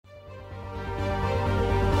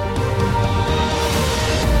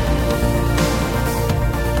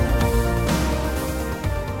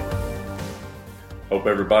Hope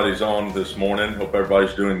everybody's on this morning. Hope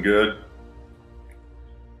everybody's doing good.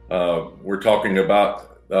 We're talking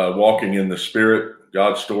about walking in the Spirit,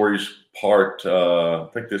 God's Stories, part, I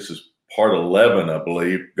think this is part 11, I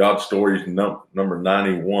believe. God's Stories, number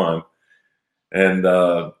 91. And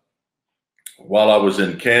while I was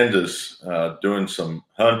in Kansas doing some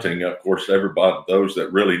hunting, of course, everybody, those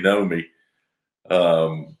that really know me,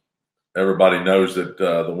 everybody knows that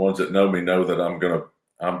the ones that know me know that I'm kind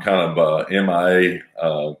of MIA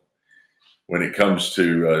when it comes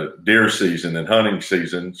to deer season and hunting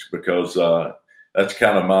seasons, because that's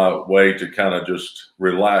kind of my way to kind of just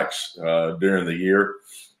relax during the year.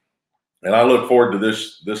 And I look forward to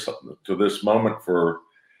this moment for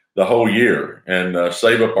the whole year, and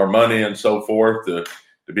save up our money and so forth to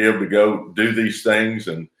be able to go do these things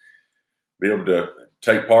and be able to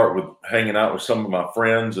take part with hanging out with some of my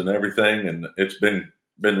friends and everything. And it's been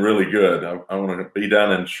really good. I want to be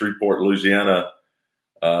down in Shreveport, Louisiana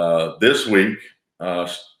this week.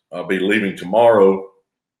 I'll be leaving tomorrow,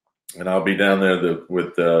 and I'll be down there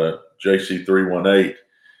with JC 318,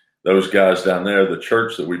 those guys down there, the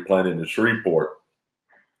church that we planted in Shreveport,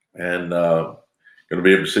 and going to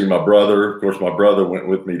be able to see my brother. Of course, my brother went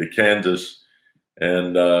with me to Kansas,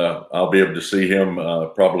 and I'll be able to see him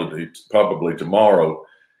probably tomorrow,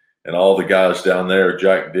 and all the guys down there,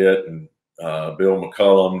 Jack Ditt and Bill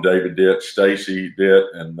McCullum, David Ditt, Stacy Ditt,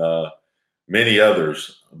 and many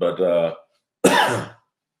others. But I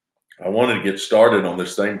wanted to get started on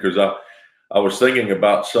this thing because I was thinking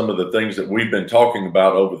about some of the things that we've been talking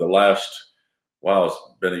about over the last, it's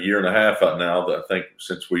been a year and a half now, that I think,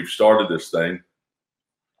 since we've started this thing.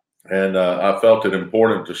 And I felt it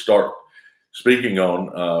important to start speaking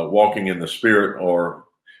on walking in the Spirit, or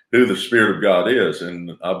who the Spirit of God is.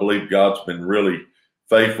 And I believe God's been really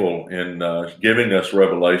faithful in giving us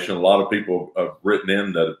revelation. A lot of people have written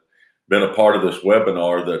in that have been a part of this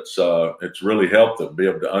webinar that's it's really helped them be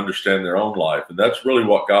able to understand their own life. And that's really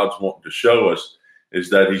what God's wanting to show us, is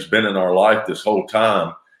that He's been in our life this whole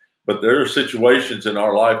time. But there are situations in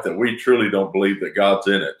our life that we truly don't believe that God's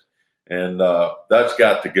in it. And that's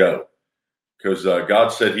got to go, because God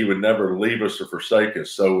said He would never leave us or forsake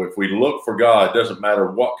us. So if we look for God, it doesn't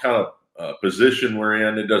matter what kind of position we're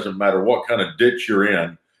in. It doesn't matter what kind of ditch you're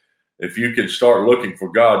in. If you can start looking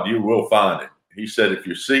for God, you will find Him. He said, if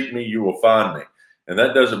you seek me, you will find me. And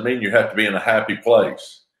that doesn't mean you have to be in a happy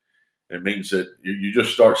place. It means that you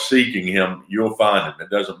just start seeking Him, you'll find Him.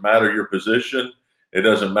 It doesn't matter your position. It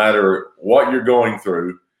doesn't matter what you're going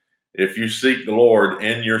through. If you seek the Lord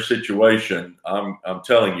in your situation, I'm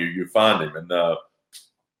telling you, you find Him. And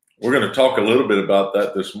we're going to talk a little bit about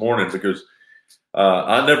that this morning, because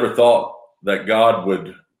I never thought that God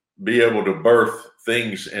would be able to birth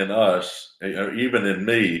things in us, even in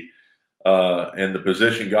me, and the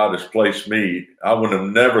position God has placed me. I would have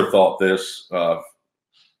never thought this, 10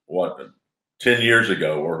 years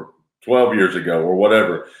ago or 12 years ago or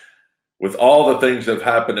whatever. With all the things that have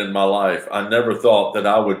happened in my life, I never thought that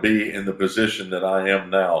I would be in the position that I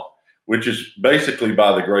am now, which is basically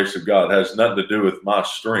by the grace of God. It has nothing to do with my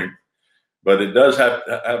strength, but it does have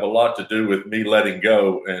a lot to do with me letting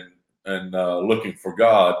go and looking for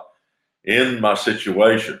God in my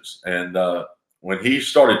situations. And when He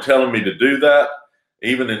started telling me to do that,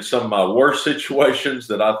 even in some of my worst situations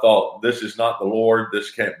that I thought, this is not the Lord, this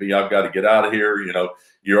can't be, I've got to get out of here.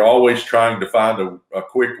 You're always trying to find a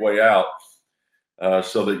quick way out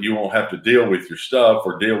so that you won't have to deal with your stuff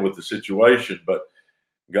or deal with the situation. But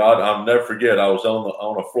God, I'll never forget, I was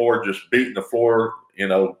on the floor, just beating the floor,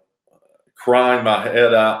 crying my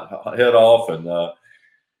head off.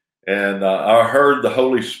 And I heard the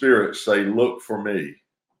Holy Spirit say, look for me.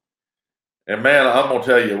 And man, I'm going to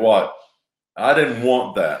tell you what, I didn't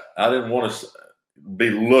want that. I didn't want to be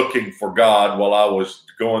looking for God while I was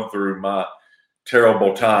going through my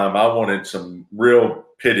terrible time. I wanted some real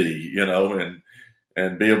pity,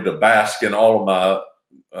 and be able to bask in all of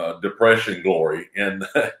my depression glory. And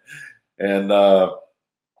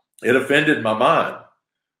it offended my mind,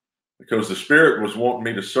 because the Spirit was wanting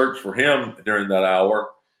me to search for Him during that hour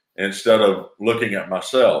instead of looking at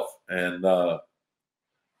myself. And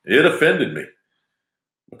it offended me,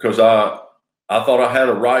 because I thought I had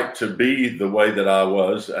a right to be the way that I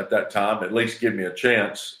was at that time, at least give me a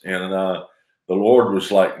chance. And the Lord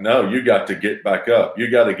was like, no, you got to get back up. You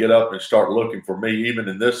got to get up and start looking for me, even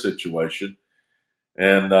in this situation.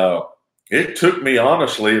 And it took me,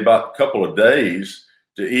 honestly, about a couple of days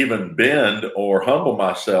to even bend or humble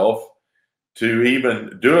myself to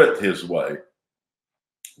even do it His way,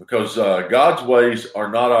 because God's ways are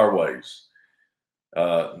not our ways.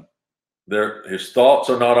 His thoughts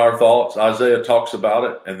are not our thoughts. Isaiah talks about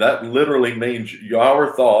it, and that literally means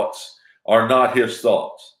our thoughts are not his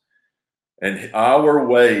thoughts. And our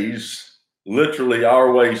ways, literally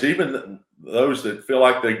our ways, even those that feel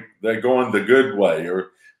like they're going the good way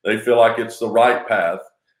or they feel like it's the right path,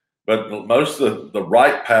 but most of the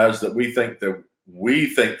right paths that we think that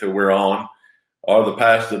we're on are the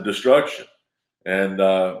paths of destruction. And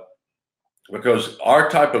because our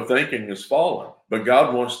type of thinking is fallen, but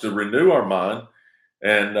God wants to renew our mind,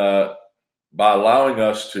 and by allowing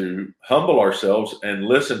us to humble ourselves and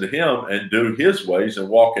listen to him and do his ways and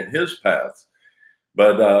walk in his paths.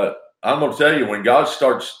 But I'm going to tell you, when God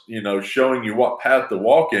starts, showing you what path to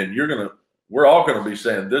walk in, we're all going to be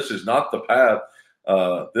saying, this is not the path.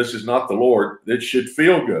 This is not the Lord. It should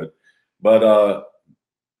feel good. But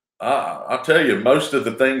I'll tell you, most of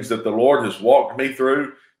the things that the Lord has walked me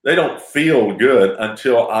through, they don't feel good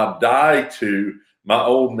until I die to my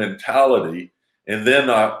old mentality. And then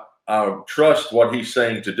I trust what he's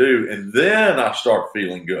saying to do. And then I start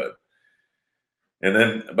feeling good. And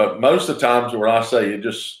then, but most of the times when I say it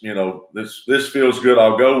just, this feels good,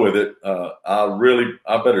 I'll go with it.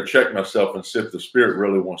 I better check myself and see if the Spirit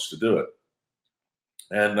really wants to do it.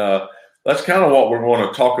 And that's kind of what we're going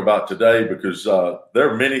to talk about today, because there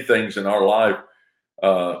are many things in our life.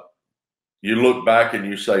 You look back and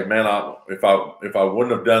you say, man, if I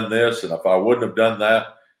wouldn't have done this, and if I wouldn't have done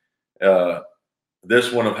that,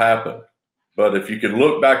 this wouldn't have happened. But if you can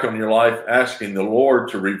look back on your life, asking the Lord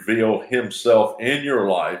to reveal himself in your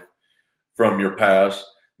life from your past,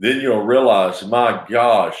 then you'll realize, my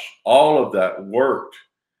gosh, all of that worked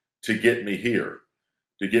to get me here,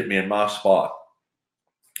 to get me in my spot.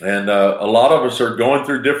 And a lot of us are going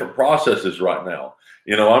through different processes right now.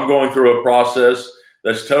 I'm going through a process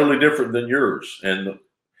that's totally different than yours. And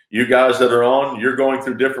you guys that are on, you're going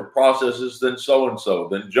through different processes than so-and-so,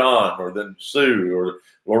 than John, or than Sue, or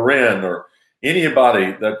Loren, or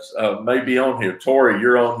anybody that's maybe on here. Tori,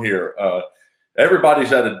 you're on here.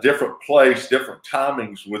 Everybody's at a different place, different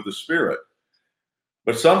timings with the Spirit.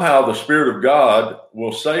 But somehow the Spirit of God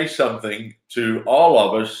will say something to all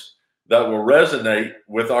of us that will resonate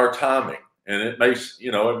with our timing. And it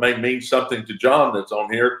may mean something to John that's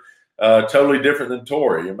on here, totally different than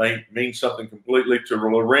Tori. It may mean something completely to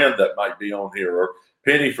Loren that might be on here, or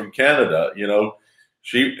Penny from Canada.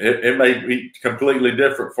 It may be completely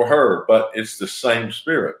different for her, but it's the same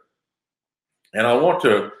Spirit. And I want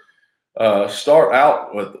to start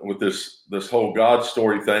out with this whole God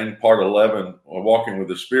story thing, part 11, or walking with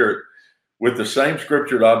the Spirit, with the same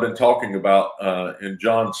scripture that I've been talking about in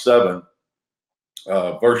John 7,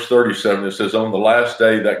 verse 37. It says, on the last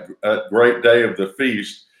day, that great day of the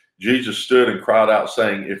feast, Jesus stood and cried out,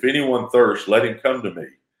 saying, if anyone thirsts, let him come to me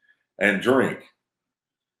and drink.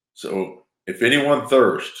 So if anyone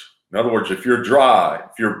thirsts, in other words, if you're dry,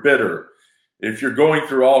 if you're bitter, if you're going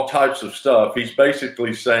through all types of stuff, he's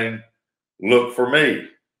basically saying, look for me.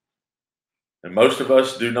 And most of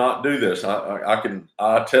us do not do this. I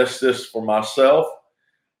attest this for myself.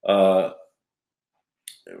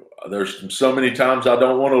 There's so many times I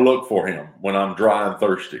don't want to look for him when I'm dry and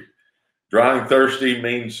thirsty. Dry and thirsty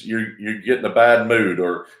means you get in a bad mood.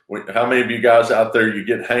 Or how many of you guys out there, you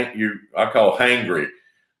get I call hangry.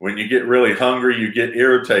 When you get really hungry, you get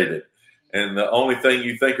irritated. And the only thing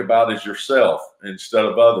you think about is yourself instead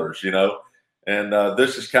of others, And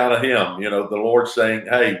this is kind of him, the Lord saying,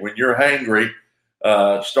 hey, when you're hangry,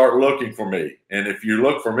 start looking for me. And if you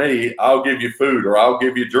look for me, I'll give you food, or I'll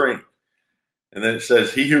give you drink. And then it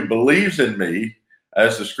says, he who believes in me,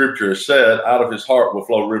 as the scripture has said, out of his heart will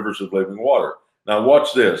flow rivers of living water. Now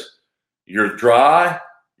watch this. You're dry,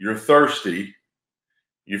 you're thirsty.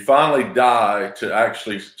 You finally die to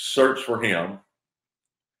actually search for him.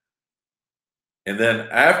 And then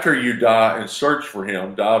after you die and search for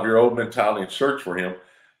him, die of your old mentality and search for him,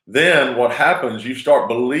 then what happens, you start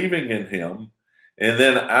believing in him, and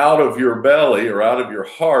then out of your belly or out of your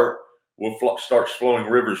heart starts flowing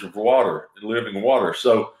rivers of water, living water.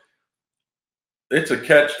 So it's a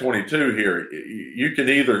catch-22 here. You can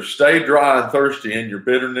either stay dry and thirsty in your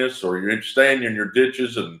bitterness, or you're staying in your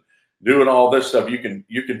ditches and doing all this stuff. You can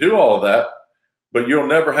do all of that, but you'll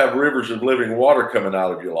never have rivers of living water coming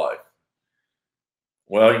out of your life.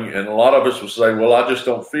 Well, and a lot of us will say, well, I just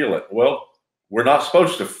don't feel it. Well, we're not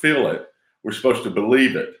supposed to feel it. We're supposed to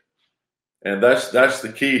believe it. And that's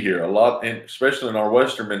the key here. Especially in our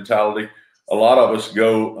Western mentality, a lot of us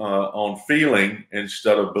go on feeling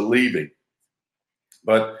instead of believing.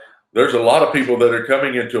 But there's a lot of people that are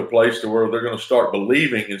coming into a place to where they're going to start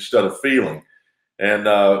believing instead of feeling. And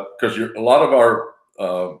because a lot of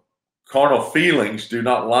our carnal feelings do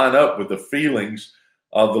not line up with the feelings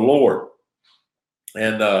of the Lord.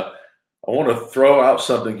 And I want to throw out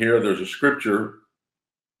something here. There's a scripture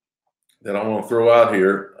that I want to throw out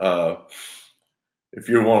here. If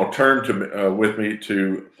you want to turn to with me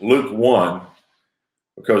to Luke 1,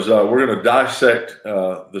 because we're going to dissect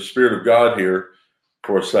the Spirit of God here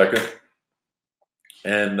for a second.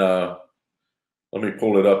 And let me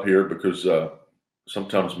pull it up here, because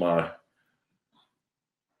sometimes my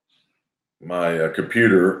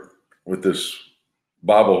computer with this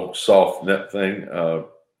Bible soft net thing,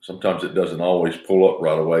 sometimes it doesn't always pull up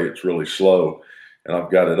right away. It's really slow, and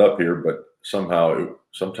I've got it up here, but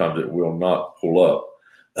sometimes it will not pull up.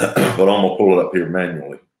 But I'm gonna pull it up here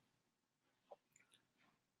manually.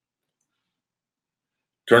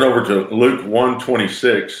 Turn over to Luke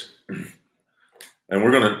 1:26, and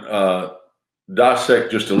we're going to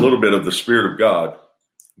dissect just a little bit of the Spirit of God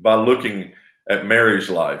by looking at Mary's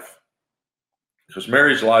life. Because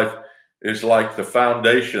Mary's life is like the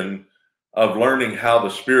foundation of learning how the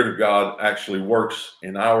Spirit of God actually works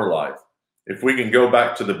in our life. If we can go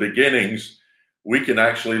back to the beginnings, we can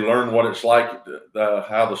actually learn what it's like,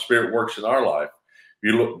 how the Spirit works in our life.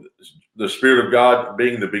 You look, the Spirit of God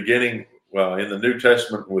being the beginning in the New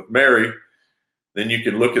Testament with Mary, then you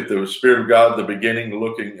can look at the Spirit of God, the beginning,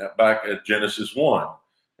 looking back at Genesis 1.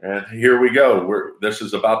 And here we go. This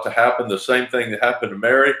is about to happen. The same thing that happened to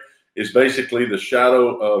Mary is basically the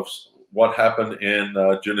shadow of what happened in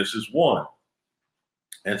Genesis 1.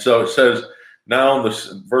 And so it says, now in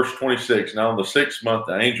verse 26, now in the 6th month,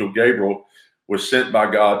 the angel Gabriel was sent by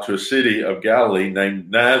God to a city of Galilee named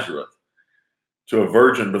Nazareth, to a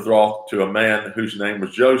virgin betrothed to a man whose name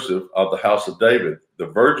was Joseph, of the house of David. The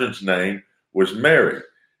virgin's name was Mary.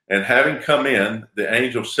 And having come in, the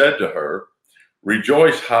angel said to her,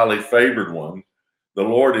 "Rejoice, highly favored one, the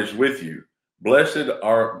Lord is with you. Blessed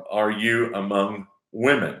are you among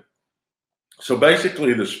women." So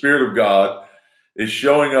basically, the Spirit of God is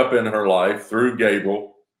showing up in her life through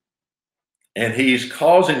Gabriel, and he's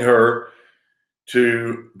causing her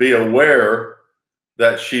to be aware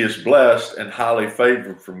that she is blessed and highly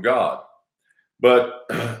favored from God. But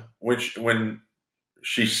when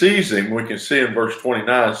she sees him, we can see in verse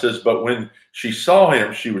 29, it says, "But when she saw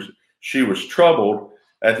him, she was troubled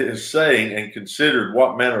at his saying, and considered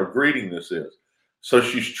what manner of greeting this is." So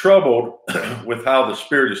she's troubled with how the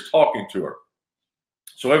Spirit is talking to her.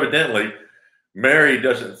 So evidently, Mary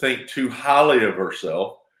doesn't think too highly of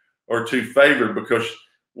herself or too favored, because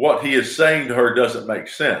what he is saying to her doesn't make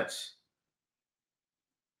sense.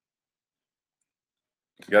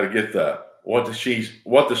 You got to get that. What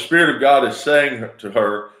the Spirit of God is saying to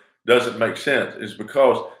her doesn't make sense. Is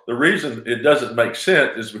because the reason it doesn't make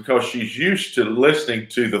sense is because she's used to listening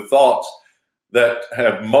to the thoughts that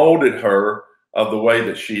have molded her of the way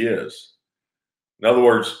that she is. In other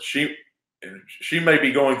words, she may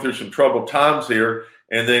be going through some troubled times here,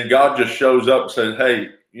 and then God just shows up and says, "Hey,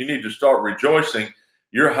 you need to start rejoicing.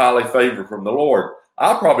 You're highly favored from the Lord."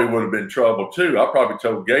 I probably would have been troubled too. I probably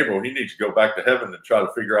told Gabriel he needs to go back to heaven and try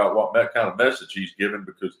to figure out what kind of message he's given,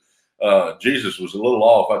 because Jesus was a little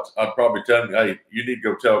off. I'd probably tell him, "Hey, you need to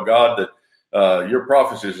go tell God that your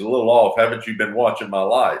prophecy is a little off. Haven't you been watching my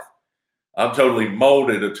life? I'm totally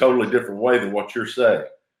molded a totally different way than what you're saying."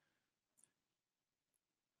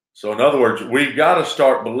 So in other words, we've got to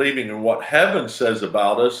start believing in what heaven says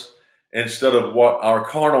about us instead of what our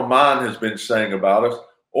carnal mind has been saying about us,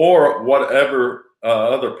 or whatever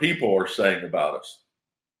other people are saying about us.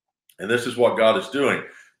 And this is what God is doing.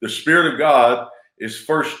 The Spirit of God is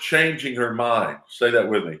first changing her mind. Say that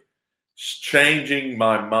with me. It's changing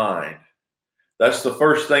my mind. That's the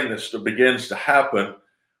first thing that begins to happen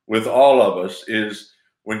with all of us, is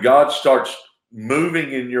when God starts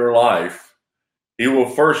moving in your life, he will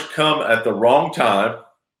first come at the wrong time.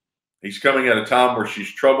 He's coming at a time where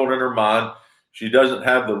she's troubled in her mind. She doesn't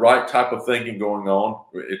have the right type of thinking going on.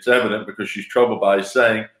 It's evident because she's troubled by his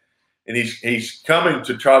saying. And he's coming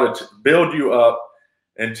to try to build you up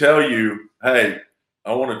and tell you, "Hey,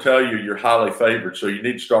 I want to tell you you're highly favored, so you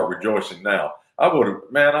need to start rejoicing now." I'm going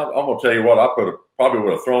to tell you what, probably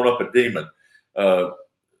would have thrown up a demon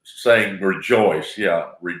saying rejoice.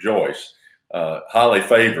 Yeah, rejoice. Highly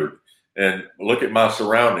favored. And look at my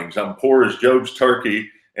surroundings. I'm poor as Job's turkey,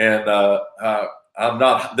 and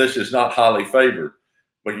this is not highly favored.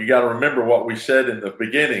 But you got to remember what we said in the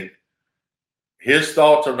beginning. His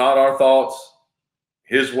thoughts are not our thoughts.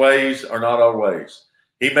 His ways are not our ways.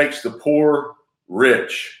 He makes the poor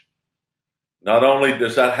rich. Not only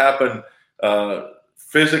does that happen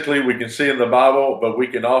physically, we can see in the Bible, but we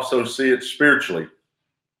can also see it spiritually.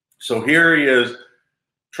 So here he is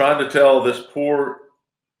trying to tell this poor,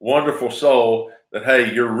 wonderful soul that,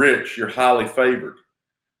 hey, you're rich, you're highly favored.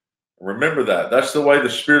 Remember that. That's the way the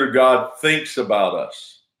Spirit of God thinks about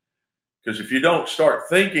us. Because if you don't start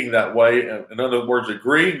thinking that way, in other words,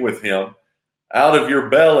 agreeing with Him, out of your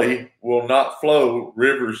belly will not flow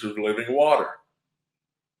rivers of living water.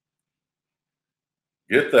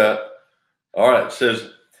 Get that? All right, it says,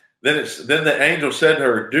 then the angel said to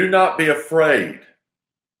her, do not be afraid.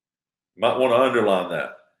 You might want to underline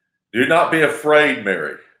that. Do not be afraid,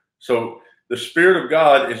 Mary. So the Spirit of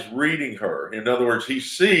God is reading her. In other words, He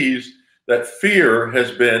sees that fear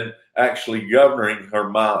has been actually governing her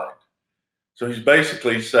mind. So He's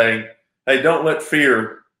basically saying, hey, don't let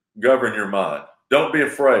fear govern your mind. Don't be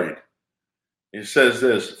afraid. He says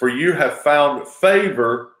this, for you have found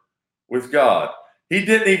favor with God. He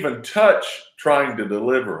didn't even touch trying to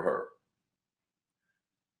deliver her.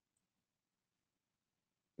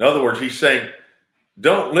 In other words, He's saying,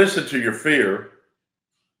 don't listen to your fear.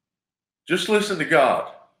 Just listen to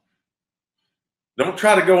God. Don't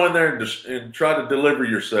try to go in there and try to deliver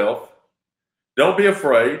yourself. Don't be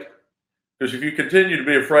afraid, because if you continue to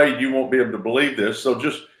be afraid, you won't be able to believe this. So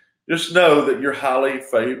just know that you're highly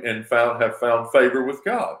favored and have found favor with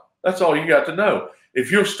God. That's all you got to know. If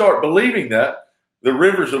you'll start believing that, the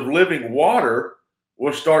rivers of living water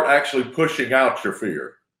will start actually pushing out your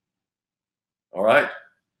fear. All right?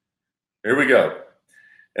 Here we go.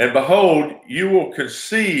 And behold, you will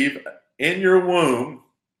conceive in your womb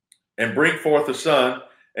and bring forth a son,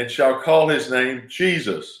 and shall call his name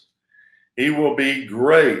Jesus. He will be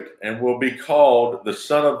great and will be called the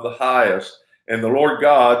Son of the Highest, and the Lord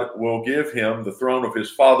God will give him the throne of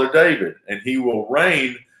his father David, and he will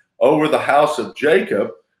reign over the house of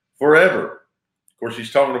Jacob forever. Of course,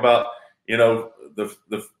 he's talking about,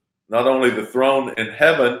 the not only the throne in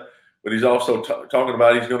heaven, but he's also talking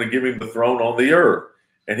about he's going to give him the throne on the earth.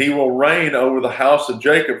 And he will reign over the house of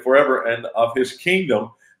Jacob forever, and of his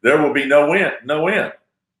kingdom there will be no end. No end.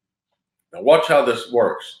 Now watch how this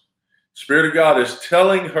works. Spirit of God is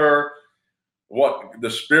telling her what the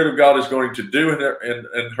Spirit of God is going to do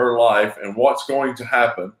in her life and what's going to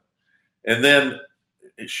happen. And then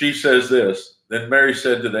she says this. Then Mary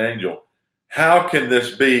said to the angel, how can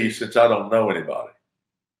this be since I don't know anybody?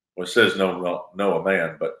 Well, it says know a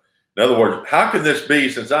man, but in other words, how can this be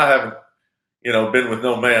since I haven't, been with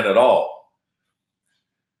no man at all?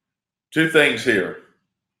 Two things here.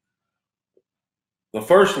 The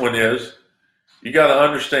first one is, you got to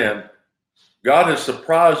understand, God has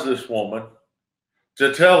surprised this woman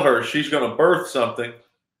to tell her she's going to birth something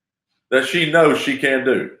that she knows she can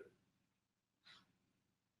do.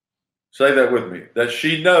 Say that with me. That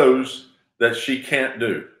she knows that she can't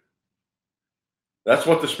do. That's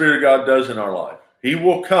what the Spirit of God does in our life. He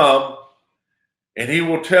will come and He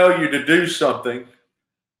will tell you to do something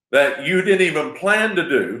that you didn't even plan to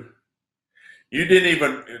do. You didn't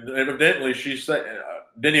even, evidently,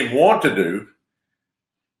 didn't even want to do.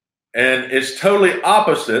 And it's totally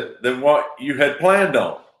opposite than what you had planned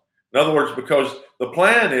on. In other words, because the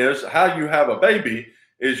plan is how you have a baby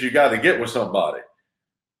is you got to get with somebody.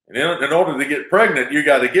 And in order to get pregnant, you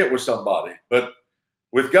got to get with somebody. But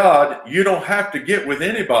with God, you don't have to get with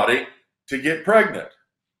anybody to get pregnant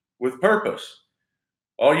with purpose.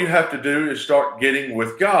 All you have to do is start getting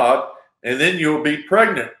with God, and then you'll be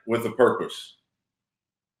pregnant with a purpose.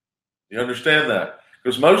 You understand that?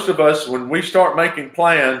 Because most of us, when we start making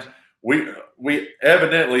plans, we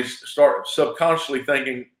evidently start subconsciously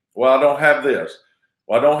thinking, well, I don't have this.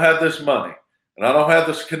 Well, I don't have this money. And I don't have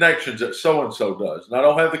the connections that so-and-so does. And I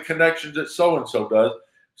don't have the connections that so-and-so does.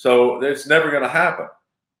 So it's never going to happen.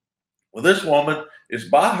 Well, this woman is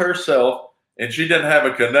by herself, and she didn't have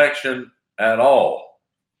a connection at all.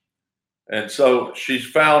 And so she's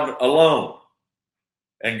found alone.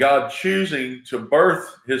 And God choosing to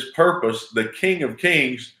birth his purpose, the King of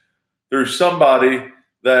Kings, through somebody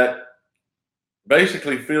that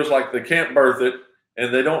basically feels like they can't birth it,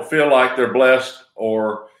 and they don't feel like they're blessed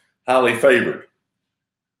or highly favored.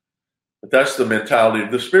 But that's the mentality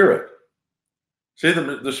of the Spirit. See,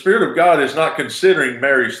 the Spirit of God is not considering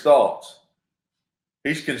Mary's thoughts.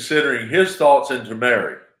 He's considering his thoughts into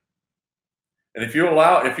Mary. And if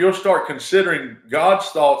you'll start considering God's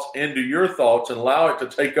thoughts into your thoughts and allow it to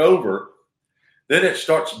take over, then it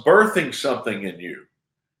starts birthing something in you.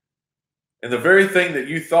 And the very thing that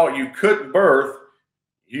you thought you couldn't birth,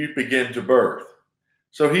 you begin to birth.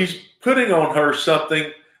 So he's putting on her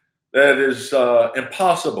something that is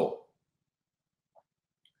impossible.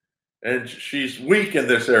 And she's weak in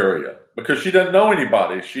this area because she doesn't know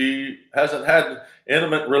anybody. She hasn't had an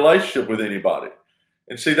intimate relationship with anybody.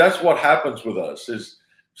 And see, that's what happens with us is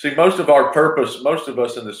See, most of our purpose, most of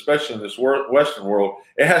us, especially in this Western world,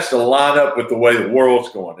 it has to line up with the way the world's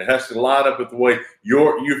going. It has to line up with the way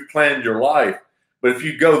you've planned your life. But if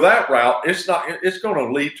you go that route, it's going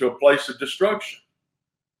to lead to a place of destruction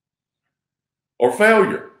or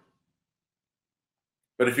failure.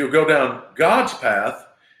 But if you'll go down God's path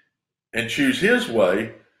and choose his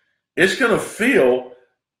way, it's going to feel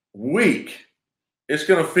weak. It's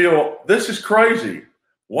going to feel, this is crazy.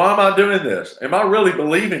 Why am I doing this? Am I really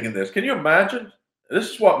believing in this? Can you imagine?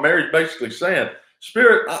 This is what Mary's basically saying.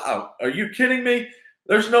 Spirit, are you kidding me?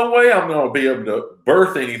 There's no way I'm going to be able to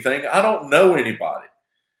birth anything. I don't know anybody.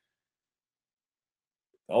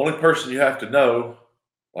 The only person you have to know,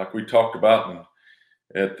 like we talked about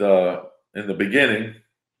in the beginning,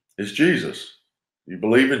 is Jesus. You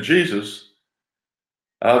believe in Jesus,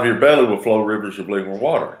 out of your belly will flow rivers of living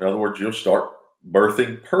water. In other words, you'll start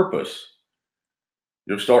birthing purpose.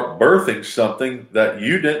 You'll start birthing something that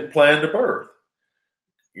you didn't plan to birth.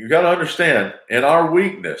 You got to understand, in our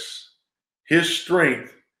weakness, his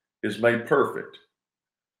strength is made perfect.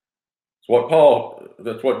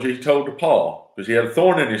 That's what Jesus told to Paul, because he had a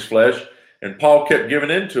thorn in his flesh, and Paul kept giving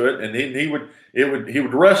into it, and he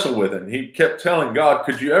would wrestle with it. And he kept telling God,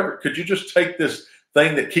 could you just take this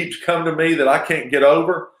thing that keeps coming to me that I can't get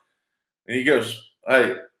over? And he goes,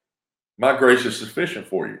 hey, my grace is sufficient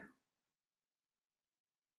for you.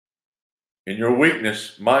 In your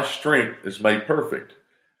weakness, my strength is made perfect.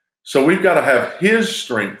 So we've got to have his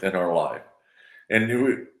strength in our life.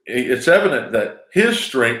 And it's evident that his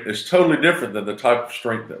strength is totally different than the type of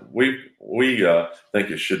strength that we think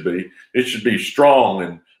it should be. It should be strong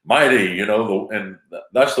and mighty, and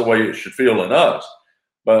that's the way it should feel in us.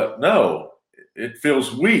 But no, it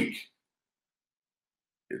feels weak.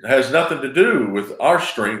 It has nothing to do with our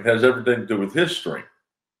strength. It has everything to do with his strength.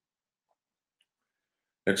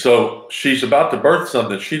 And so she's about to birth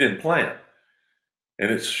something she didn't plan.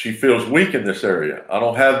 And she feels weak in this area. I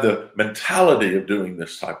don't have the mentality of doing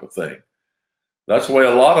this type of thing. That's the way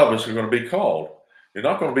a lot of us are going to be called. You're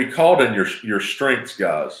not going to be called in your strengths,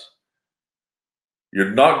 guys.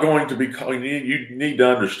 You're not going to be called. You need to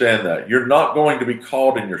understand that. You're not going to be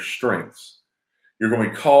called in your strengths. You're going to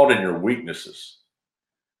be called in your weaknesses.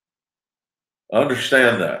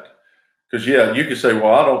 Understand that. Because, yeah, you can say,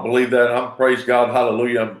 well, I don't believe that. I'm praise God,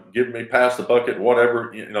 hallelujah. I'm giving me past the bucket,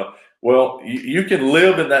 whatever, Well, you can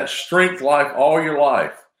live in that strength life all your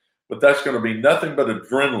life, but that's going to be nothing but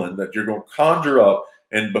adrenaline that you're going to conjure up.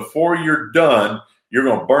 And before you're done, you're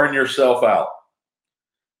going to burn yourself out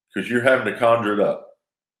because you're having to conjure it up.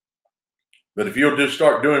 But if you'll just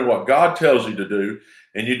start doing what God tells you to do,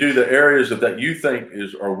 and you do the areas that you think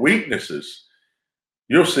are weaknesses,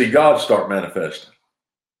 you'll see God start manifesting.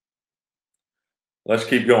 Let's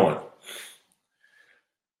keep going.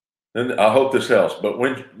 And I hope this helps. But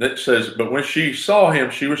when she saw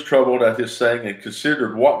him, she was troubled at his saying and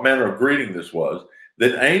considered what manner of greeting this was.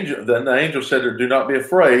 Then the angel said to her, do not be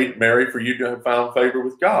afraid, Mary, for you have found favor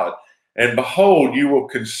with God. And behold, you will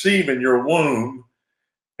conceive in your womb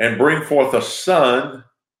and bring forth a son,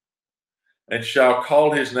 and shall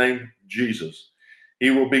call his name Jesus. He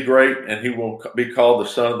will be great, and he will be called the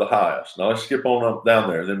Son of the Highest. Now let's skip on up down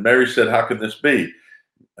there. Then Mary said, how can this be?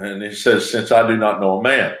 And he says, since I do not know a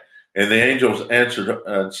man. And the angels answered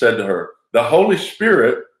and said to her, the Holy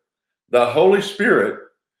Spirit.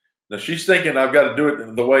 Now she's thinking, I've got to do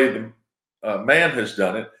it the way the man has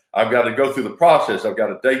done it. I've got to go through the process. I've got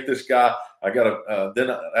to date this guy. I got to, then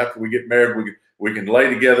after we get married, we can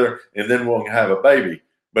lay together, and then we'll have a baby.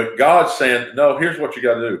 But God's saying, no, here's what you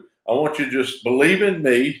got to do. I want you to just believe in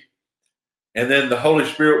me, and then the Holy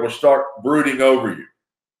Spirit will start brooding over you.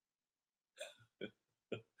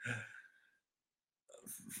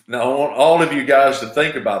 Now, I want all of you guys to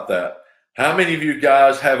think about that. How many of you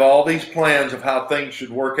guys have all these plans of how things should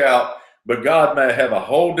work out, but God may have a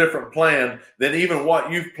whole different plan than even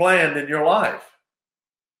what you've planned in your life?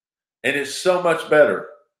 And it's so much better.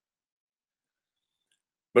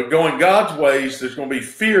 But going God's ways, there's going to be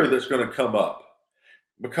fear that's going to come up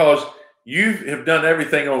because you have done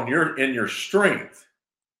everything in your strength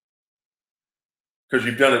because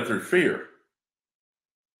you've done it through fear.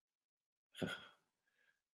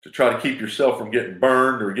 To try to keep yourself from getting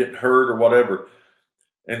burned or getting hurt or whatever.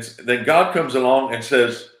 And then God comes along and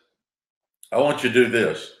says, I want you to do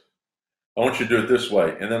this. I want you to do it this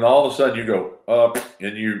way. And then all of a sudden you go up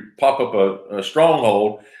and you pop up a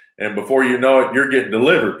stronghold, and before you know it, you're getting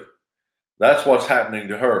delivered. That's what's happening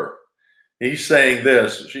to her. He's saying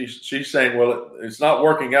this. She's saying, well, it's not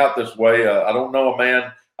working out this way. I don't know a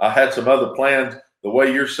man. I had some other plans. The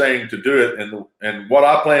way you're saying to do it, and what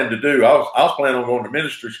I plan to do, I was planning on going to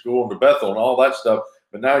ministry school and to Bethel and all that stuff,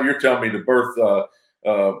 but now you're telling me to birth,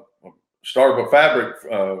 start up a fabric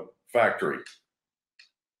factory.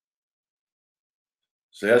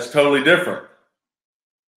 See, that's totally different.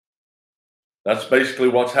 That's basically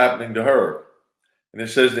what's happening to her. And it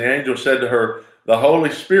says, the angel said to her, the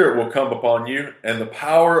Holy Spirit will come upon you, and the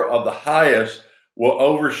power of the highest will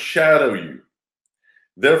overshadow you.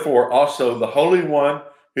 Therefore, also the Holy One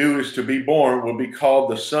who is to be born will be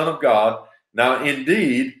called the Son of God. Now,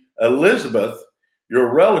 indeed, Elizabeth,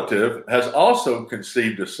 your relative, has also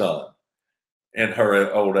conceived a son in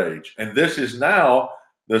her old age. And this is now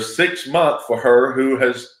the 6th month for her who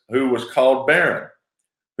was called barren.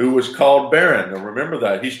 Now remember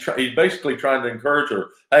that. He's basically trying to encourage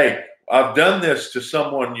her. Hey, I've done this to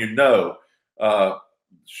someone you know,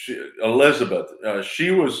 Elizabeth. She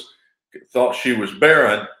thought she was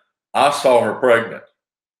barren. I saw her pregnant.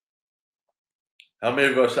 How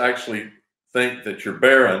many of us actually think that you're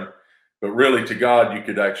barren, but really to God you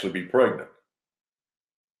could actually be pregnant?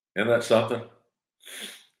 Isn't that something?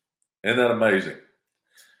 Isn't that amazing?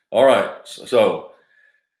 All right, so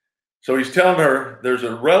he's telling her there's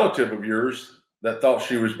a relative of yours that thought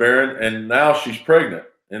she was barren, and now she's pregnant.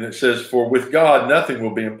 And it says, for with God, nothing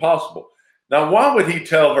will be impossible. Now, why would he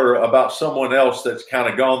tell her about someone else that's kind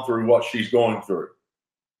of gone through what she's going through?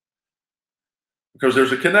 Because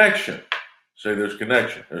there's a connection. Say there's a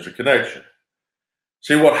connection.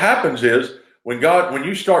 See, what happens is when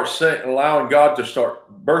you start allowing God to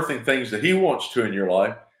start birthing things that he wants to in your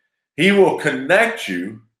life, he will connect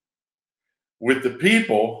you with the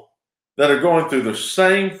people that are going through the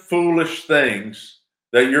same foolish things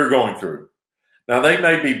that you're going through. Now, they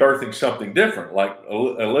may be birthing something different, like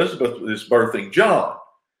Elizabeth is birthing John,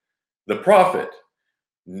 the prophet.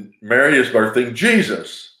 Mary is birthing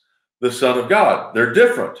Jesus, the Son of God. They're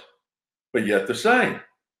different, but yet the same.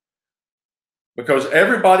 Because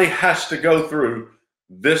everybody has to go through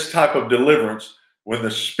this type of deliverance when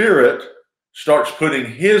the Spirit starts putting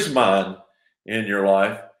his mind in your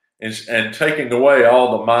life and taking away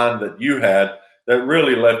all the mind that you had that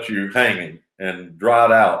really left you hanging and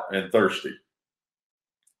dried out and thirsty.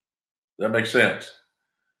 That makes sense?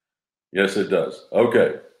 Yes, it does.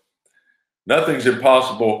 Okay. Nothing's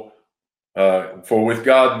impossible, for with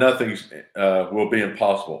God, nothing will be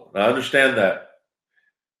impossible. Now, understand that.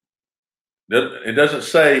 It doesn't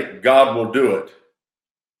say God will do it. It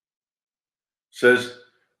says,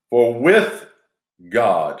 for with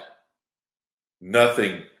God,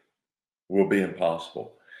 nothing will be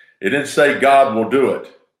impossible. It didn't say God will do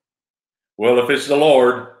it. Well, if it's the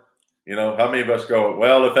Lord, how many of us go,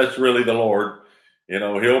 well, if that's really the Lord,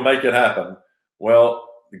 he'll make it happen. Well,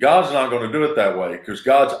 God's not going to do it that way, because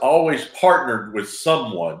God's always partnered with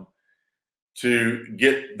someone to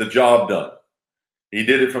get the job done. He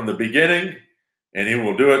did it from the beginning, and he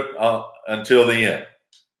will do it until the end.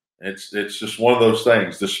 It's just one of those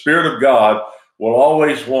things. The Spirit of God will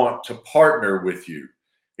always want to partner with you.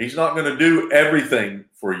 He's not going to do everything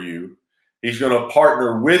for you. He's going to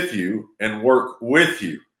partner with you and work with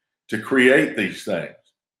you to create these things.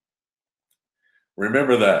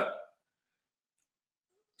 Remember that.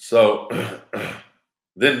 So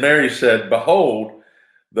then Mary said, behold,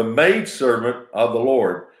 the maidservant of the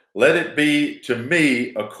Lord, let it be to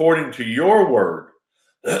me according to your word.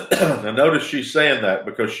 Now notice she's saying that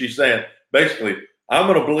because she's saying, basically, I'm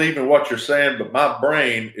going to believe in what you're saying, but my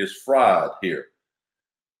brain is fried here.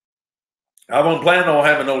 I wasn't planning on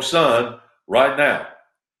having no son right now.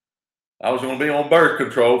 I was going to be on birth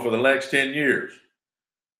control for the next 10 years.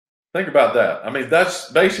 Think about that. I mean,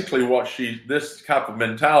 that's basically this type of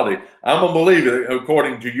mentality. I'm going to believe it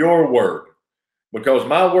according to your word, because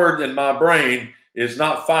my word in my brain is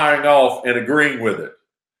not firing off and agreeing with it.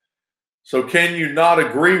 So can you not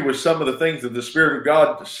agree with some of the things that the Spirit of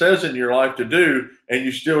God says in your life to do, and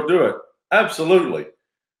you still do it? Absolutely.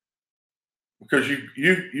 Because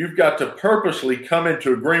you've got to purposely come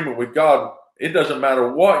into agreement with God. It doesn't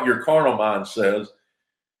matter what your carnal mind says.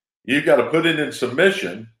 You've got to put it in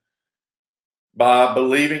submission by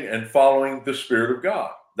believing and following the Spirit of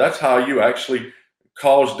God. That's how you actually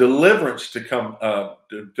cause deliverance to come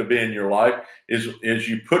to be in your life, is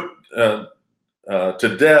you put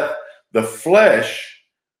to death the flesh,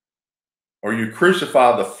 or you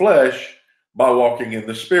crucify the flesh by walking in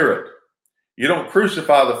the Spirit. You don't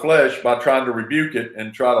crucify the flesh by trying to rebuke it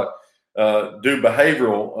and try to do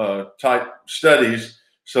behavioral type studies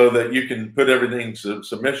so that you can put everything in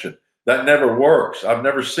submission. That never works. I've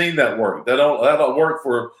never seen that work. That'll work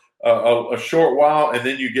for a short while, and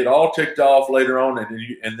then you get all ticked off later on,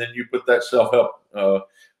 and then you put that self-help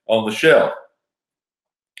on the shelf.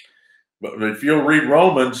 But if you'll read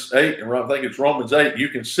Romans 8, and I think it's Romans 8, you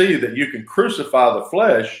can see that you can crucify the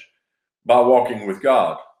flesh by walking with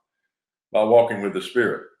God, by walking with the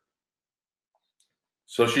Spirit.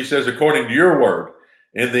 So she says, according to your word,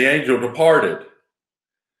 and the angel departed.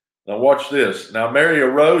 Now watch this. Now Mary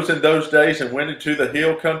arose in those days and went into the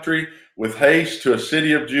hill country with haste to a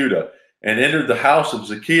city of Judah, and entered the house of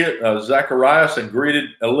Zacharias and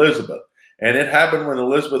greeted Elizabeth. And it happened when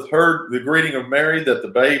Elizabeth heard the greeting of Mary that the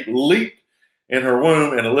babe leaped in her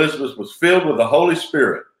womb, and Elizabeth was filled with the Holy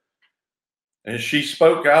Spirit. And she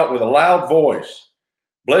spoke out with a loud voice,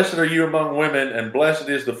 "Blessed are you among women, and blessed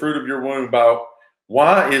is the fruit of your womb.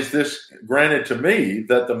 Why is this granted to me,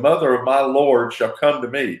 that the mother of my Lord shall come to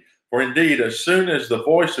me? For indeed, as soon as the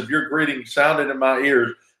voice of your greeting sounded in my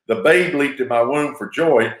ears, the babe leaped in my womb for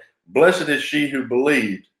joy. Blessed is she who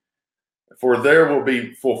believed, for there will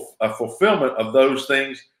be a fulfillment of those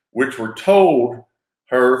things which were told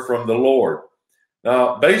her from the Lord."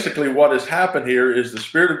 Now, basically what has happened here is the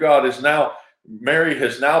Spirit of God is now, Mary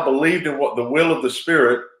has now believed in what the will of the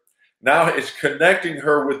Spirit. Now it's connecting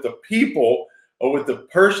her with the people, or with the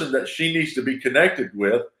person that she needs to be connected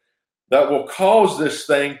with, that will cause this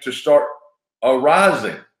thing to start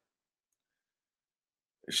arising.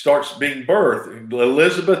 It starts being birthed.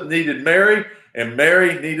 Elizabeth needed Mary, and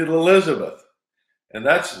Mary needed Elizabeth. And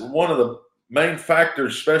that's one of the main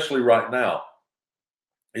factors, especially right now,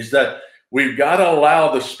 is that we've got to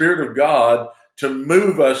allow the Spirit of God to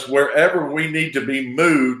move us wherever we need to be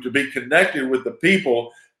moved, to be connected with the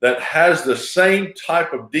people that has the same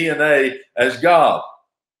type of DNA as God,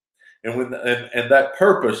 and that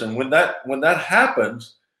purpose. And when that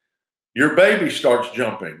happens, your baby starts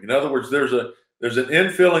jumping. In other words, there's an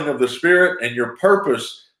infilling of the Spirit, and your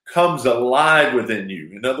purpose comes alive within you.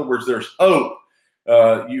 In other words, there's hope.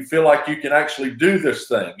 You feel like you can actually do this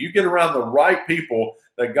thing. You get around the right people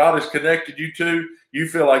that God has connected you to, you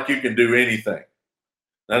feel like you can do anything.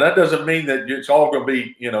 Now, that doesn't mean that it's all going to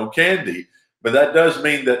be, candy, but that does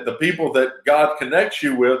mean that the people that God connects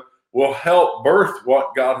you with will help birth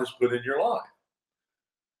what God has put in your life.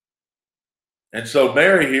 And so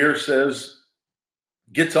Mary here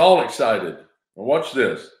gets all excited. Well, watch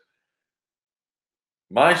this.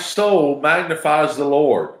 My soul magnifies the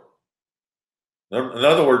Lord. In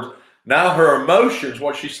other words, now her emotions,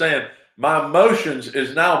 what she's saying, my emotions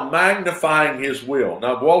is now magnifying his will.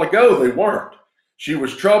 Now, a while ago, they weren't. She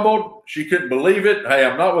was troubled. She couldn't believe it. Hey,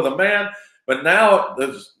 I'm not with a man. But now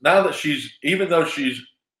that even though she's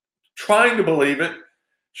trying to believe it,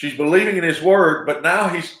 she's believing in his word, but now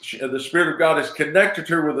the Spirit of God has connected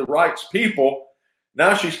her with the right people.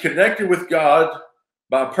 Now she's connected with God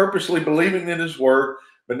by purposely believing in his word,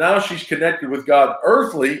 but now she's connected with God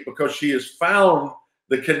earthly because she has found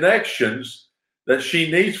the connections that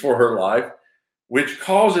she needs for her life, which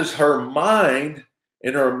causes her mind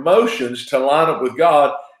and her emotions to line up with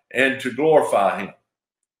God and to glorify him. A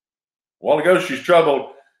while ago, she's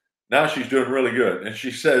troubled. Now she's doing really good. And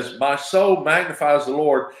she says, my soul magnifies the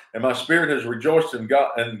Lord, and my spirit has rejoiced in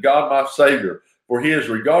God my Savior. For he has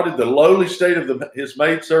regarded the lowly state of his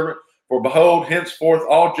maidservant. For behold, henceforth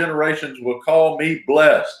all generations will call me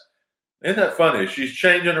blessed. Isn't that funny? She's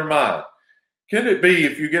changing her mind. Can it be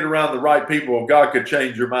if you get around the right people, God could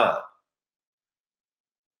change your mind?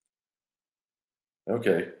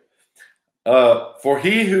 Okay. For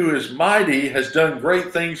he who is mighty has done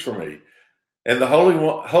great things for me. And the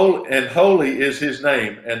holy is his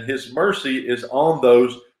name, and his mercy is on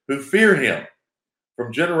those who fear him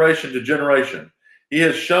from generation to generation. He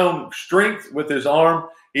has shown strength with his arm.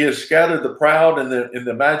 He has scattered the proud in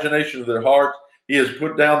the imagination of their hearts. He has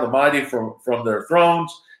put down the mighty from their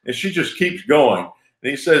thrones. And she just keeps going. And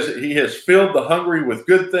he says he has filled the hungry with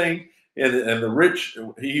good things, and the rich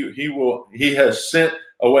he has sent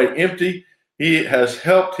away empty. He has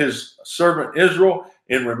helped his servant Israel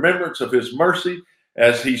in remembrance of his mercy,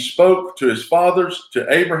 as he spoke to his fathers,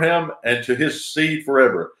 to Abraham, and to his seed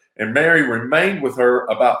forever. And Mary remained with her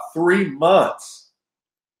about 3 months,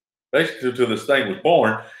 basically until this thing was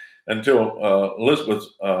born, until Elizabeth's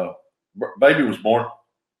baby was born,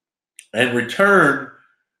 and returned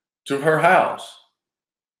to her house.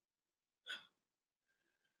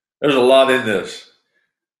 There's a lot in this.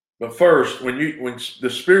 But first, when the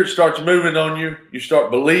Spirit starts moving on you, you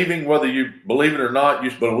start believing, whether you believe it or not,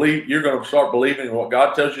 you're going to start believing in what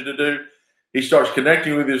God tells you to do. He starts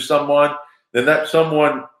connecting with you to someone, then that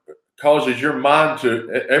someone causes your mind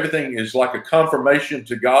everything is like a confirmation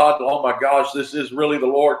to God. Oh my gosh, this is really the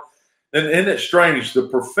Lord. And isn't it strange? The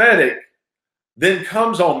prophetic then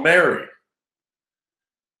comes on Mary.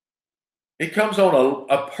 It comes on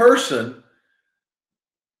a person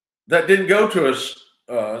that didn't go to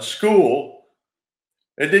school.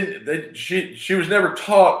 It didn't. She was never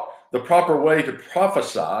taught the proper way to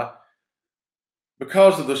prophesy.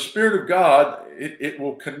 Because of the Spirit of God, it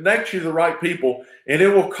will connect you to the right people, and it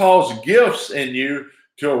will cause gifts in you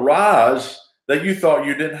to arise that you thought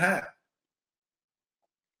you didn't have.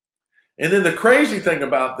 And then the crazy thing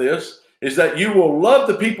about this is that you will love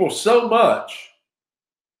the people so much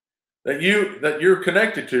that you're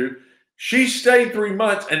connected to. She stayed 3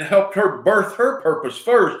 months and helped her birth her purpose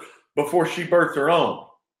first before she birthed her own.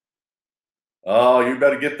 Oh, you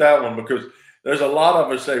better get that one, because there's a lot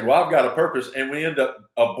of us say, well, I've got a purpose, and we end up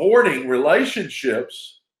aborting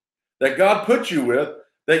relationships that God put you with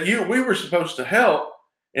that we were supposed to help.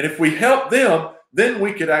 And if we help them, then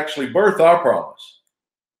we could actually birth our promise.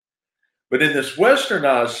 But in this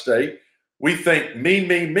westernized state, we think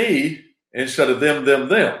me instead of them.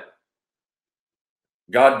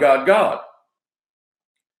 God, God, God.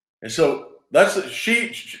 And so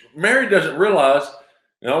Mary doesn't realize.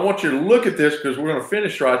 And I want you to look at this, because we're going to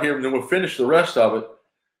finish right here, and then we'll finish the rest of it.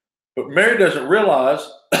 But Mary doesn't realize,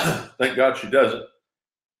 thank God she doesn't.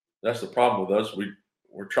 That's the problem with us.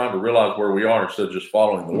 We're trying to realize where we are instead of just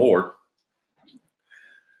following the Lord.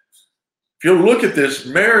 If you look at this,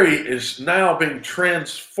 Mary is now being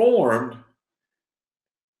transformed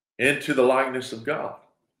into the likeness of God.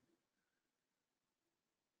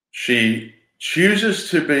 She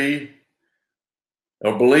chooses to be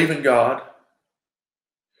or believe in God.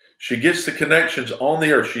 She gets the connections on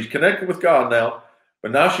the earth. She's connected with God now,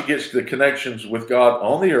 but now she gets the connections with God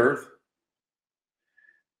on the earth,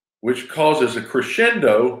 which causes a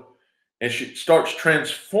crescendo, and she starts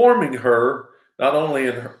transforming her, not only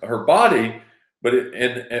in her body, but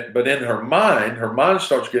in her mind. Her mind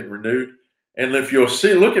starts getting renewed. And if you'll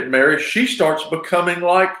see, look at Mary, she starts becoming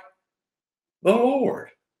like the Lord,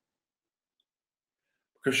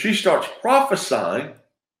 because she starts prophesying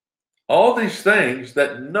all these things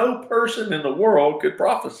that no person in the world could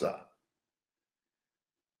prophesy.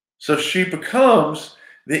 So she becomes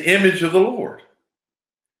the image of the Lord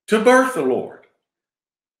to birth the Lord.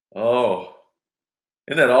 Oh,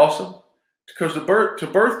 isn't that awesome? Because to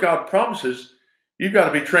birth God promises, you've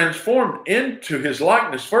got to be transformed into his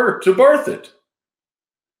likeness first to birth it.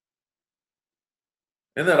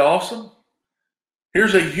 Isn't that awesome?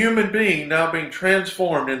 Here's a human being now being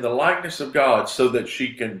transformed in the likeness of God so that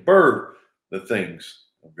she can birth the things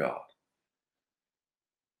of God.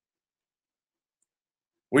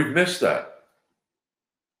 We've missed that.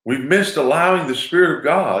 We've missed allowing the Spirit of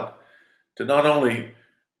God to not only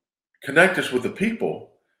connect us with the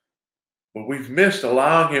people, but we've missed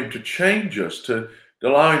allowing him to change us, to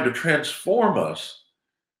allow him to transform us.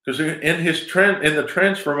 Because in the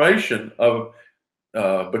transformation of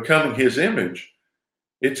becoming his image,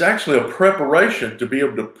 it's actually a preparation to be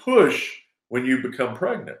able to push when you become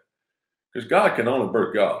pregnant. Because God can only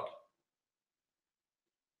birth God.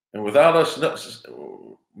 And without us,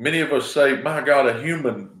 many of us say, my God, a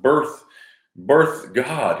human birth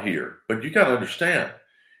God here. But you got to understand,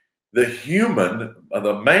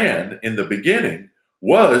 the man in the beginning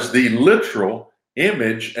was the literal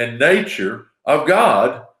image and nature of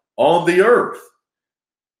God on the earth.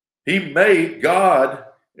 He made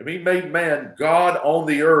man God on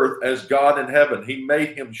the earth as God in heaven. He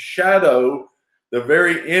made him shadow the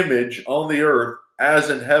very image on the earth as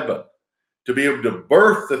in heaven to be able to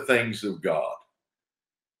birth the things of God.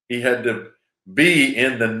 He had to be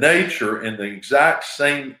in the nature, in the exact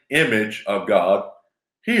same image of God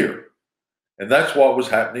here. And that's what was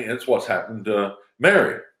happening. That's what's happened to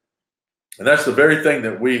Mary. And that's the very thing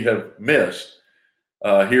that we have missed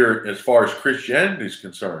here as far as Christianity is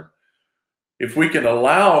concerned. If we can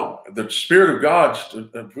allow the Spirit of God,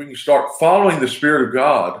 if we can start following the Spirit of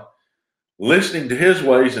God, listening to his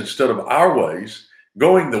ways instead of our ways,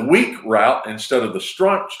 going the weak route instead of the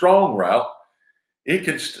strong route, it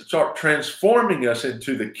can start transforming us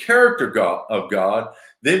into the character of God.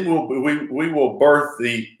 Then we will birth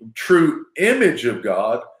the true image of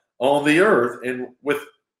God on the earth and with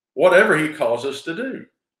whatever he calls us to do.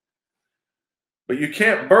 But you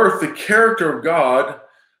can't birth the character of God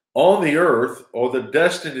on the earth, or the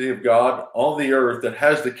destiny of God on the earth that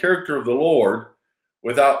has the character of the Lord,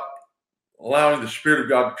 without allowing the Spirit of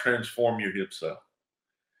God to transform you himself.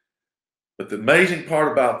 But the amazing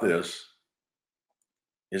part about this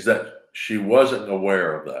is that she wasn't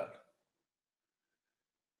aware of that.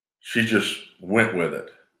 She just went with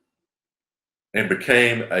it and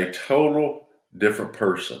became a total different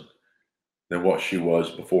person than what she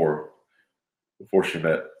was before she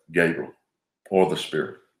met Gabriel or the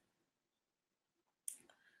Spirit.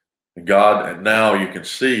 And God, and now you can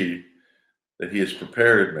see that he has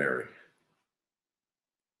prepared Mary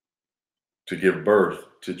to give birth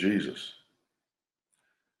to Jesus.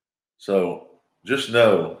 So just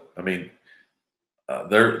know, I mean,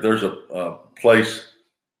 there's a place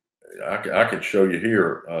I can show you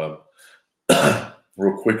here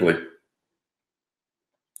real quickly.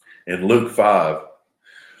 In Luke 5,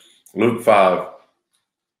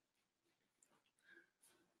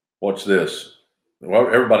 watch this.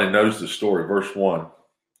 Well, everybody knows the story. Verse 1.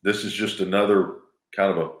 This is just another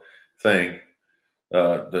kind of a thing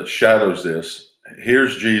that shadows this.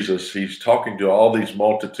 Here's Jesus. He's talking to all these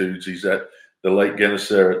multitudes. He's at the Lake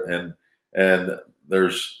Gennesaret, and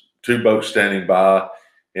there's two boats standing by,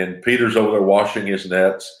 and Peter's over there washing his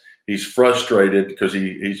nets. He's frustrated because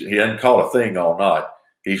he hadn't caught a thing all night.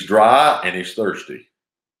 He's dry and he's thirsty.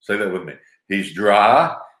 Say that with me. He's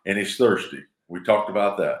dry and he's thirsty. We talked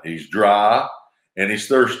about that. He's dry and he's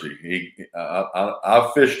thirsty.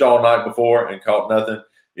 I've fished all night before and caught nothing.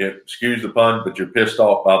 Excuse the pun, but you're pissed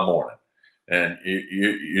off by morning. And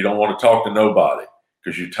you don't want to talk to nobody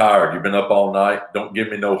because you're tired. You've been up all night. Don't give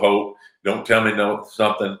me no hope. Don't tell me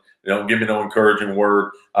something. Don't give me no encouraging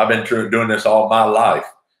word. I've been doing this all my life.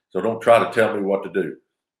 So don't try to tell me what to do.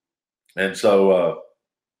 And so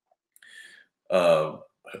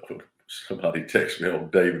somebody texted me on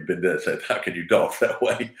David Bendett, said, how can you talk that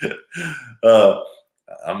way?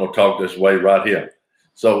 I'm going to talk this way right here.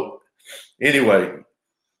 So anyway,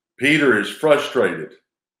 Peter is frustrated.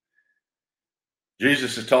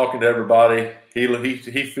 Jesus is talking to everybody.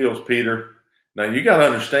 He feels Peter. Now you got to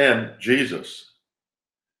understand Jesus.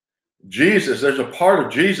 There's a part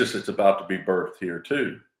of Jesus that's about to be birthed here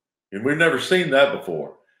too. And we've never seen that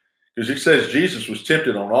before. Because he says Jesus was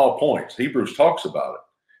tempted on all points. Hebrews talks about it.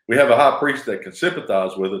 We have a high priest that can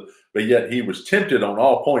sympathize with it, but yet he was tempted on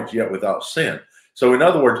all points, yet without sin. So in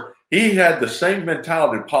other words, he had the same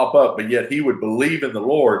mentality pop up, but yet he would believe in the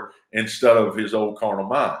Lord instead of his old carnal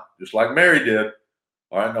mind, just like Mary did.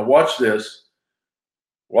 All right, now watch this.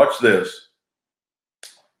 Watch this.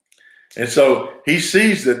 And so he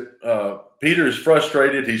sees that Peter is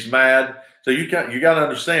frustrated. He's mad. So you got to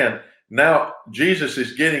understand. Now Jesus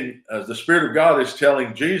is getting, the Spirit of God is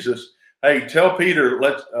telling Jesus, hey, tell Peter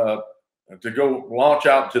to go launch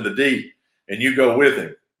out to the deep, and you go with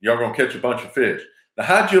him. You're going to catch a bunch of fish. Now,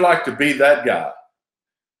 how'd you like to be that guy?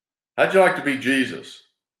 How'd you like to be Jesus?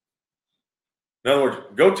 In other words,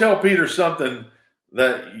 go tell Peter something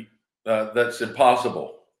that's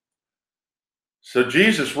impossible. So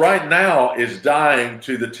Jesus right now is dying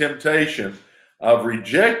to the temptation of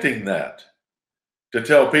rejecting that, to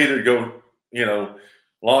tell Peter to go,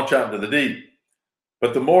 launch out into the deep.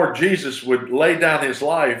 But the more Jesus would lay down his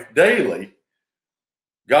life daily,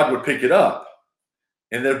 God would pick it up,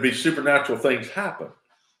 and there'd be supernatural things happen.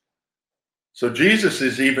 So Jesus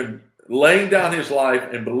is even laying down his life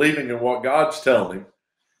and believing in what God's telling him.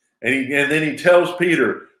 And then he tells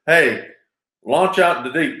Peter, hey, launch out into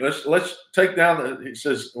the deep. Let's take down, he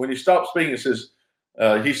says, when he stopped speaking,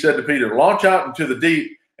 he said to Peter, launch out into the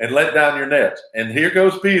deep and let down your nets. And here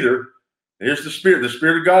goes Peter. Here's the Spirit. The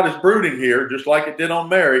Spirit of God is brooding here, just like it did on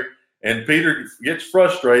Mary. And Peter gets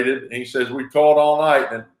frustrated, and he says, we toiled all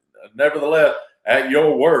night, and nevertheless, at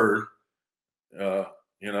your word, and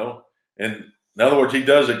in other words, he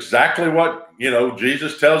does exactly what,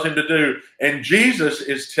 Jesus tells him to do. And Jesus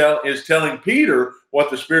is telling Peter what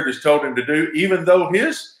the Spirit has told him to do, even though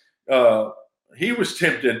he was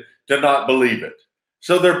tempted to not believe it.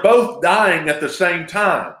 So they're both dying at the same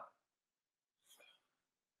time.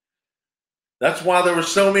 That's why there were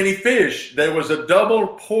so many fish. There was a double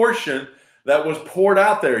portion that was poured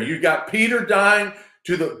out there. You got Peter dying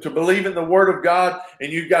to believe in the word of God,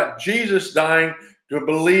 and you got Jesus dying to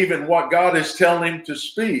believe in what God is telling him to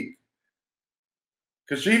speak.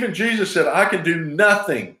 Because even Jesus said, I can do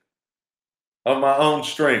nothing of my own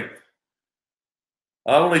strength.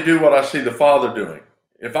 I only do what I see the Father doing.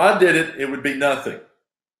 If I did it, it would be nothing.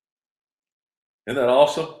 Isn't that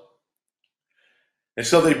awesome? And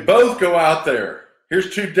so they both go out there.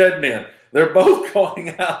 Here's two dead men. They're both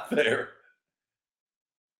going out there,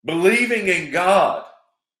 believing in God.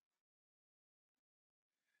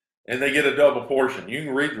 And they get a double portion. You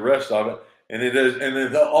can read the rest of it. And it is, and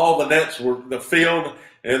then all the nets were the field,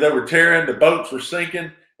 and they were tearing, the boats were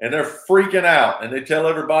sinking, and they're freaking out. And they tell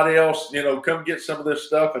everybody else, come get some of this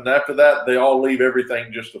stuff. And after that, they all leave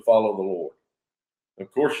everything just to follow the Lord.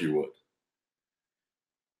 Of course you would.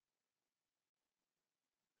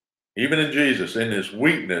 Even in Jesus, in his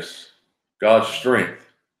weakness, God's strength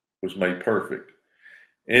was made perfect.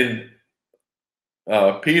 In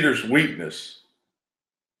Peter's weakness,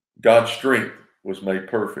 God's strength was made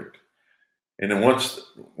perfect. And then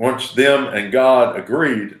once them and God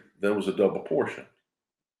agreed, there was a double portion.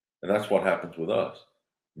 And that's what happens with us.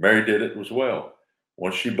 Mary did it as well.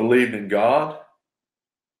 Once she believed in God,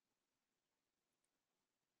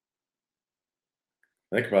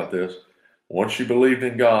 think about this. Once she believed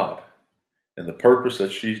in God and the purpose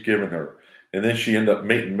that she's given her, and then she ended up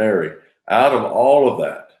meeting Mary, out of all of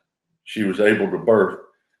that, she was able to birth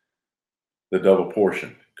the double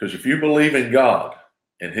portion. Because if you believe in God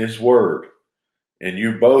and His Word, and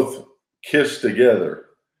you both kiss together,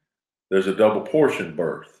 there's a double portion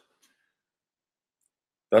birth.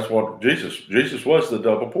 That's what Jesus was the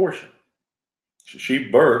double portion.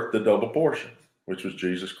 She birthed the double portion, which was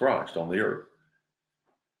Jesus Christ on the earth.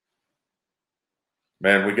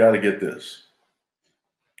 Man, we got to get this.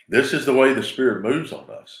 This is the way the Spirit moves on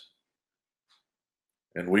us.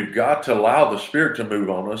 And we've got to allow the Spirit to move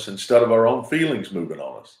on us instead of our own feelings moving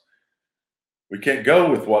on us. We can't go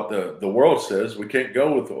with what the world says. We can't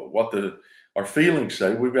go with what our feelings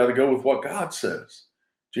say. We've got to go with what God says.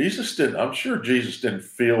 I'm sure Jesus didn't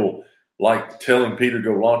feel like telling Peter to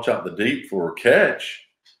go launch out the deep for a catch.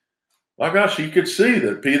 My gosh, you could see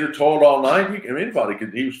that Peter toiled all night.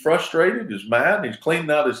 He was frustrated, he was mad, he's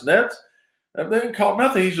cleaning out his nets. And they caught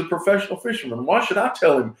nothing. He's a professional fisherman. Why should I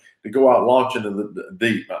tell him to go out launching into the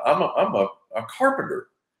deep? I'm a carpenter.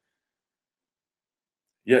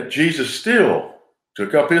 Yet Jesus still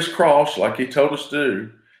took up his cross like he told us to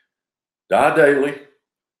do, die daily,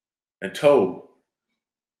 and told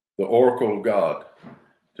the oracle of God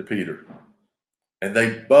to Peter. And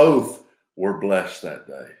they both were blessed that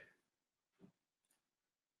day.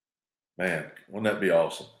 Man, wouldn't that be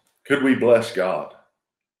awesome? Could we bless God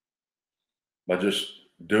by just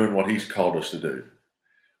doing what He's called us to do?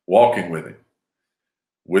 Walking with Him.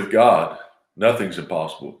 With God, nothing's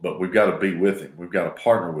impossible, but we've got to be with Him. We've got to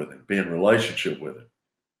partner with Him, be in relationship with Him.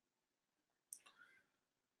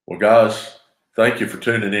 Well, guys, thank you for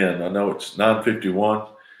tuning in. I know it's 9:51.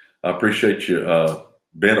 I appreciate you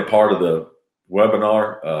being a part of the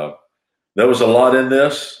webinar. There was a lot in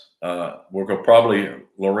this.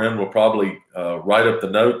 Loren will probably write up the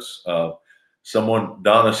notes.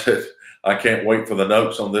 Donna said, I can't wait for the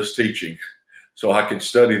notes on this teaching so I can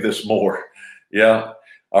study this more. Yeah,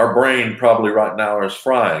 our brain probably right now is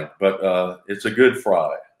frying, but it's a good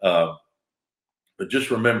fry. But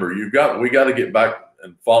just remember, we got to get back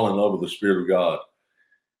and fall in love with the Spirit of God.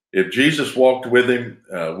 If Jesus walked with Him,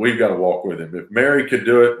 we've got to walk with Him. If Mary could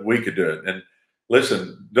do it, we could do it. And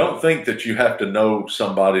listen, don't think that you have to know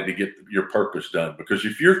somebody to get your purpose done. Because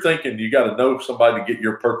if you're thinking you got to know somebody to get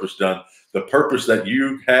your purpose done, the purpose that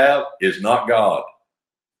you have is not God.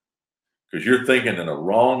 Because you're thinking in a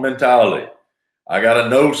wrong mentality. I got to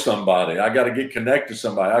know somebody. I got to get connected to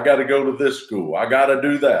somebody. I got to go to this school. I got to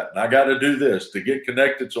do that. And I got to do this to get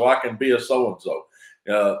connected so I can be a so-and-so.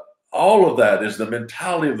 All of that is the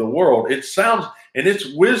mentality of the world. It is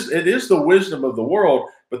the wisdom of the world,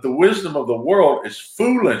 but the wisdom of the world is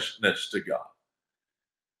foolishness to God.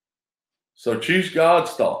 So choose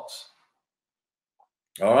God's thoughts.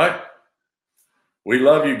 All right. We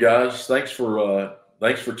love you guys. Thanks for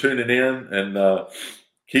tuning in, and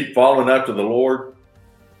keep following after the Lord.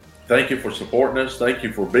 Thank you for supporting us. Thank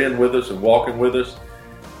you for being with us and walking with us.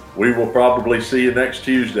 We will probably see you next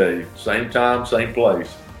Tuesday, same time, same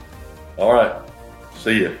place. All right.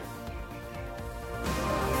 See you.